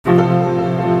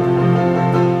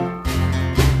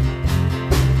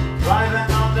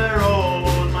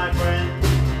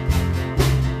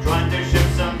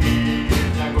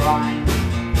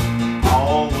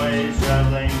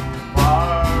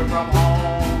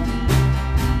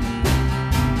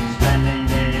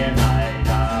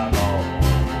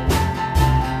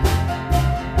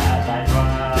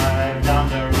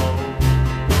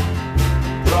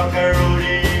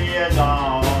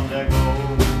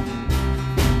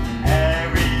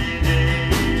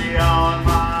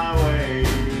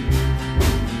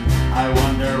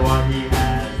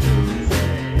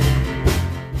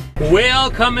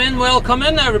Welcome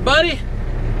in everybody.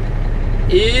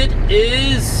 It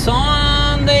is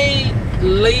Sunday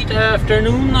late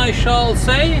afternoon, I shall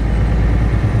say,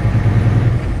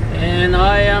 and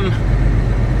I am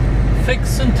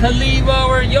fixing to leave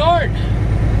our yard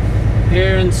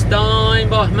here in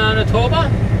Steinbach, Manitoba.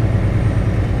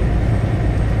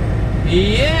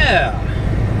 Yeah,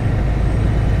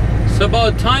 it's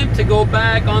about time to go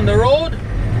back on the road.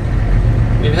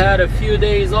 We've had a few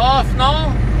days off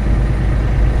now.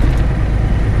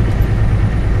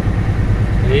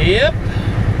 Yep.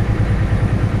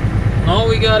 Now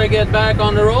we gotta get back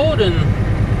on the road and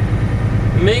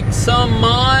make some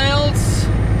miles.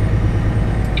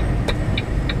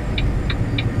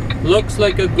 Looks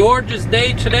like a gorgeous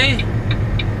day today.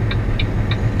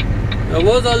 It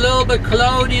was a little bit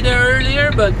cloudy there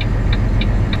earlier, but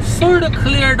sort of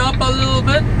cleared up a little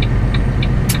bit.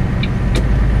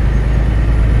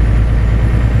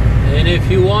 And if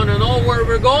you want to know where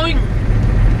we're going,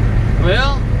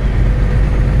 well,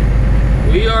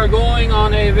 we are going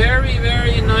on a very,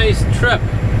 very nice trip.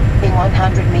 In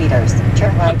 100 meters,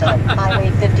 turn right on Highway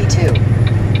 52.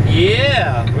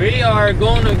 Yeah, we are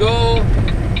going to go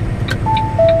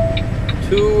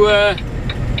to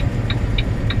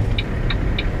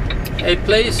a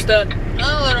place that,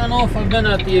 well, I don't know if I've been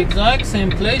at the exact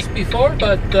same place before,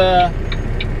 but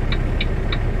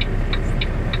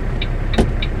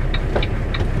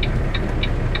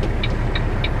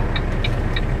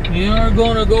we are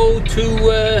going to go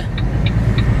to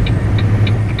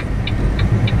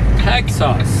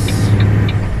Texas.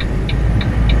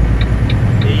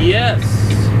 Yes.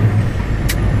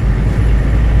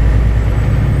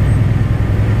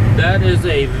 That is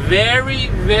a very,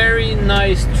 very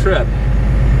nice trip.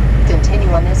 Continue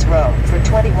on this road for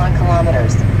 21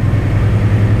 kilometers.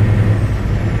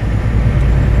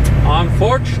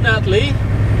 Unfortunately,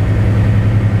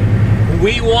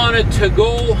 we wanted to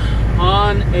go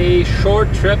on a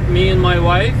short trip, me and my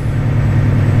wife,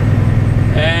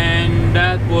 and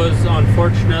that was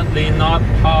unfortunately not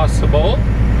possible.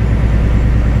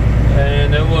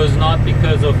 And it was not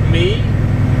because of me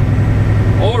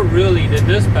or really the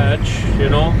dispatch, you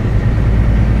know.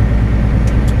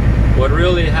 What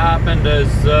really happened is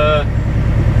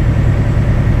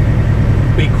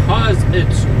because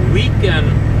it's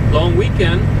weekend, long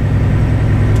weekend,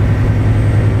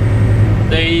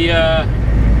 they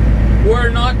were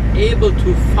not able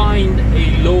to find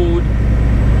a load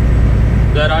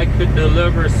that I could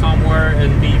deliver somewhere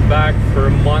and be back for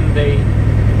Monday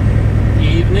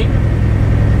evening.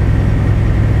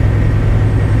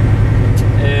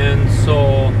 And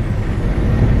so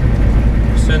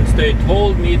since they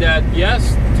told me that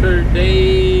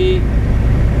yesterday,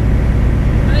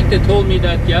 I think they told me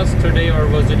that yesterday, or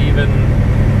was it even,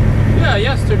 yeah,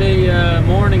 yesterday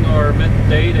morning or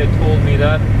midday, they told me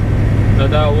that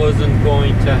wasn't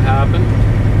going to happen.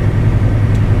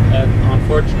 And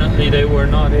unfortunately they were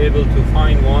not able to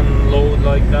find one load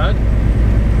like that.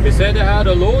 They said they had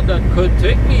a load that could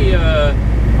take me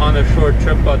on a short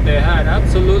trip, but they had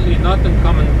absolutely nothing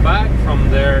coming back from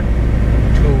there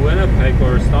to Winnipeg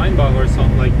or Steinbach or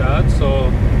something like that.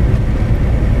 So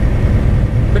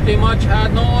pretty much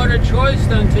had no other choice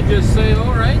than to just say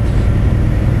alright.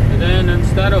 And then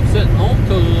instead of sitting home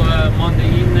till Monday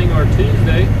evening or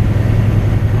Tuesday,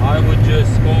 I would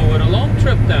just go with a long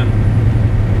trip then.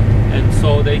 And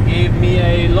so they gave me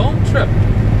a long trip.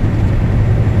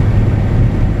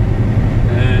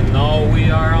 And now we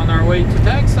are on our way to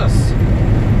Texas.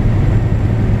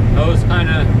 I was kind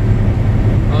of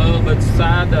a little bit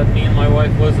sad that me and my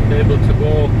wife wasn't able to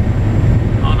go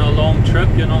on a long trip,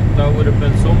 you know. That would have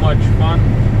been so much fun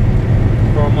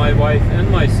for my wife and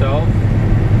myself.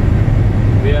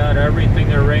 We had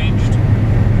everything arranged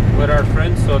with our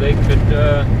friends so they could,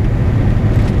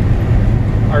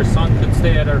 our son could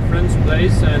stay at our friend's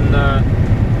place, and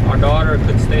our daughter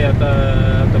could stay at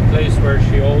the place where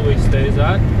she always stays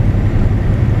at.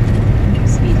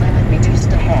 Speed limit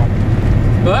reduced ahead.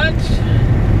 But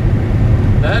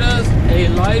that is a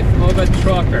life of a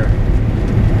trucker.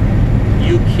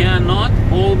 You cannot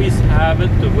always have it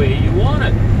the way you want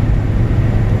it.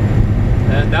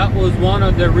 And that was one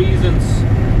of the reasons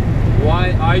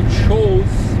why I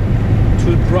chose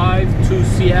to drive to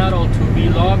Seattle to be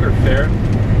logger fair,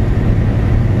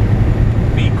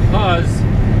 because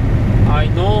I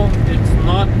know it's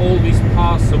not always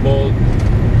possible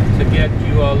to get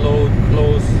you a load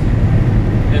close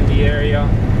in the area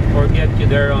or get you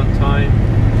there on time.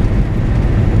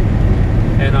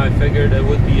 And I figured it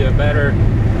would be a better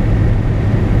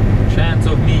chance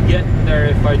of me getting there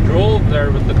if I drove there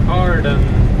with the car than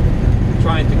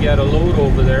trying to get a load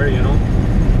over there, you know.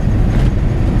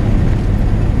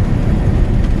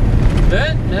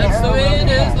 That's the way it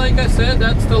is. Like I said,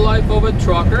 that's the life of a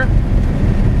trucker.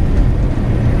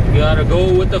 You gotta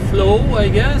go with the flow, I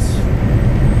guess.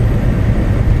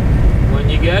 When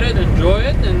you get it, enjoy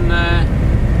it, and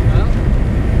well,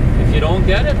 if you don't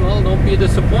get it, well, don't be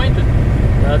disappointed.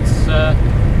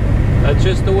 That's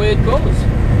just the way it goes.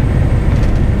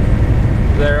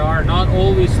 There are not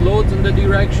always loads in the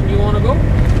direction you want to go.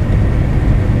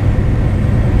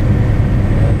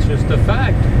 That's just a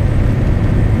fact.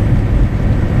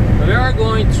 We are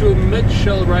going through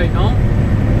Mitchell right now,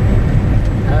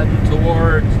 heading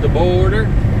towards the border.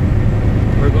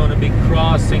 We're going to be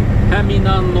crossing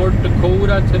Heminan, North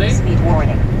Dakota today. Speed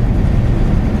warning.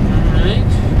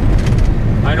 Alright.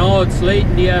 I know it's late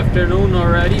in the afternoon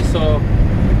already, so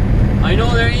I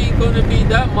know there ain't going to be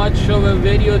that much of a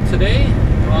video today.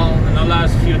 Well, in the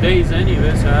last few days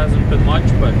anyways, it hasn't been much,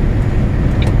 but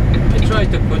I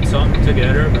tried to put something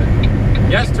together. But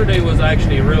yesterday was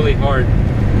actually really hard,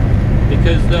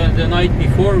 because the night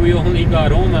before we only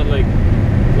got home at like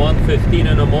 1:15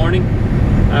 in the morning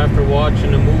after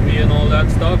watching the movie and all that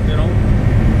stuff, you know.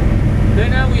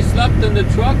 Then we slept in the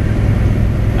truck.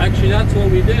 Actually, that's what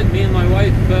we did. Me and my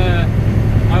wife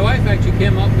actually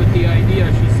came up with the idea.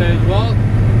 She said, well,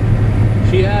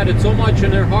 she had it so much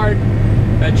in her heart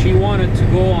that she wanted to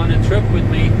go on a trip with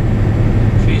me.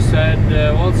 She said,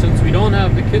 well, since we don't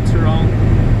have the kids around,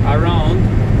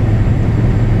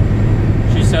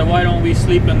 she said, why don't we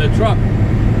sleep in the truck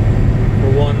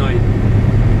for one night?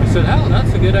 I said, hell,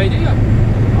 that's a good idea.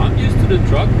 I'm used to the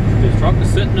truck. The truck is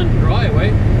sitting in the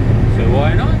driveway. So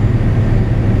why not?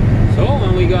 So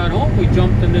when we got home, we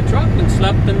jumped in the truck and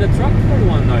slept in the truck for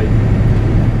one night.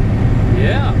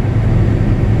 Yeah.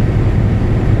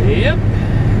 Yep.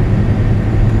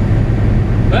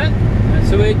 But that's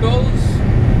the way it goes.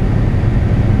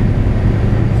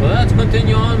 So let's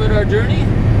continue on with our journey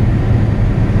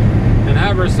and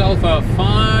have ourselves a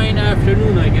fine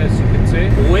afternoon, I guess you could say.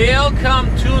 Welcome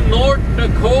to North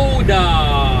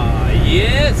Dakota.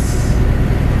 Yes,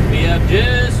 we have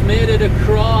just made it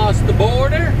across the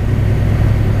border.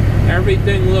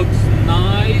 Everything looks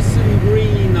nice and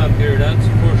green up here, that's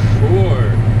for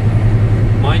sure.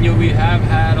 Mind you, we have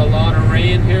had a lot of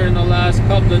rain here in the last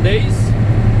couple of days,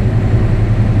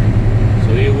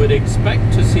 so you would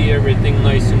expect to see everything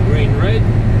nice and green, right?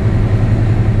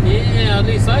 Yeah, at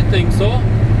least I think so.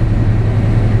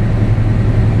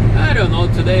 I don't know,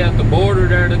 today at the border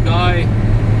there, the guy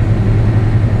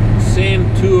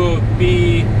seemed to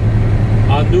be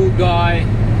a new guy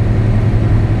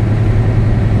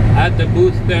at the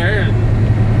booth there, and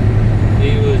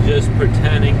he was just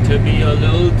pretending to be a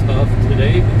little tough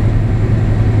today.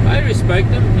 I respect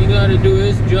him. He got to do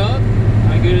his job.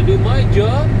 I got to do my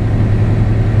job.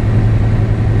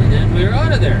 And then we're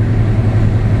out of there.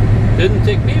 Didn't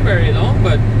take me very long,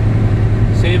 but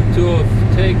seemed to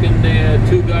have taken the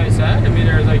two guys ahead of me.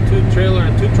 There's like two trailer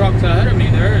and two trucks ahead of me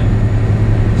there, and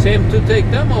seemed to take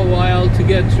them a while to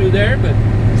get through there, but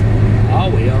oh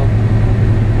well.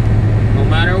 No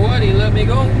matter what, he let me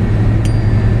go.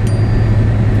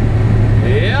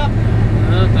 Yeah,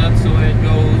 that's the way it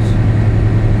goes.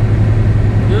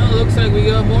 Well, it looks like we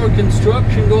got more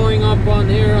construction going up on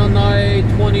here on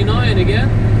I-29 again.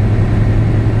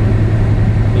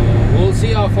 So we'll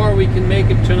see how far we can make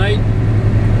it tonight.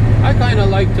 I kind of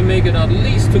like to make it at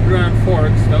least to Grand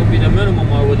Forks. That would be the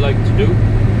minimum I would like to do.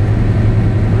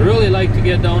 I'd really like to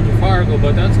get down to Fargo,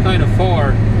 but that's kind of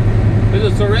far.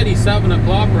 Because it's already 7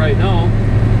 o'clock right now.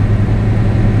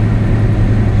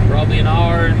 It's probably an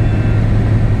hour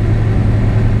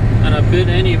and a bit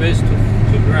anyways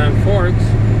to Grand Forks.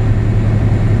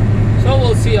 So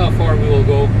we'll see how far we will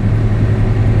go.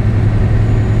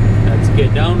 Let's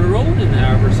get down the road and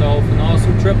have ourselves an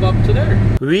awesome trip up to there.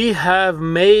 We have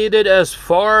made it as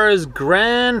far as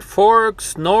Grand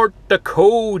Forks, North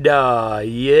Dakota.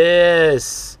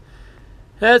 Yes.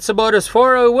 That's about as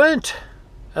far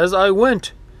as I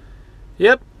went.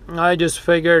 Yep, I just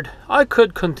figured I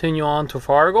could continue on to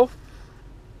Fargo,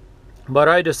 but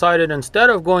I decided instead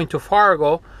of going to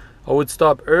Fargo, I would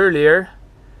stop earlier,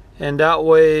 and that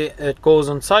way it goes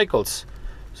in cycles.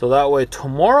 So that way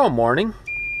tomorrow morning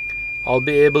I'll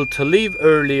be able to leave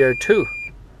earlier too,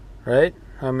 right?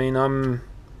 I mean, I'm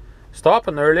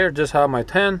stopping earlier, just have my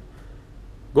 10,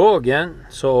 go again,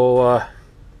 so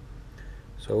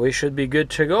we should be good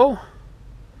to go.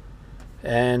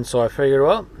 And so I figured,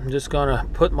 well, I'm just gonna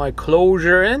put my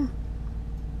closure in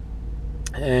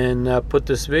and put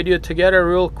this video together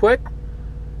real quick,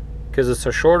 because it's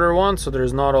a shorter one, so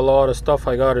there's not a lot of stuff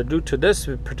I gotta do to this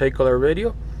particular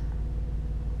video.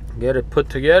 Get it put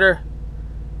together,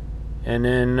 and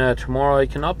then tomorrow I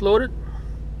can upload it.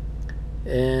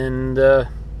 And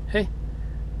hey,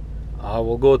 I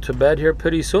will go to bed here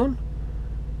pretty soon.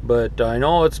 But I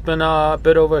know it's been a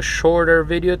bit of a shorter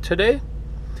video today.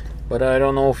 But I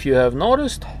don't know if you have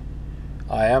noticed,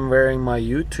 I am wearing my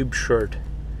YouTube shirt.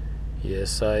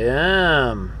 Yes, I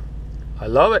am. I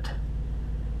love it.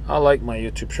 I like my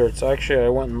YouTube shirts. Actually, I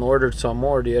went and ordered some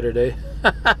more the other day.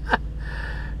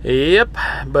 Yep.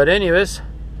 But anyways,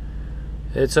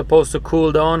 it's supposed to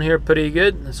cool down here pretty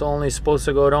good. It's only supposed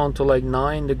to go down to like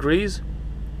 9 degrees.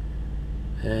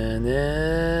 And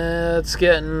it's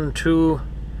getting too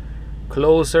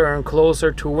closer and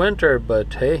closer to winter.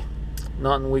 But hey,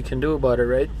 nothing we can do about it,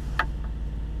 right?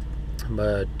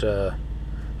 But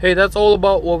hey, that's all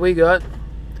about what we got.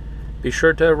 Be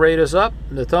sure to rate us up,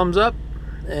 the thumbs up,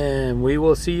 and we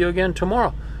will see you again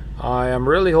tomorrow. I am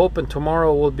really hoping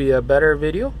tomorrow will be a better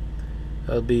video.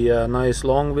 It'll be a nice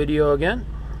long video again.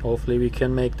 Hopefully we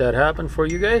can make that happen for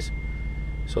you guys.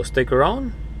 So stick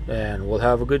around and we'll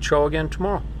have a good show again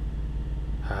tomorrow.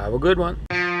 Have a good one.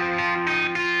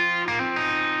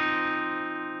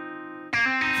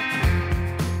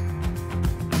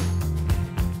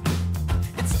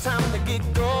 It's time to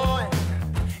get going.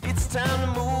 It's time to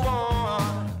move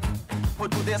on.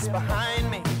 Put this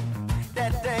behind me.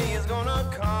 That day is gonna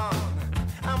come.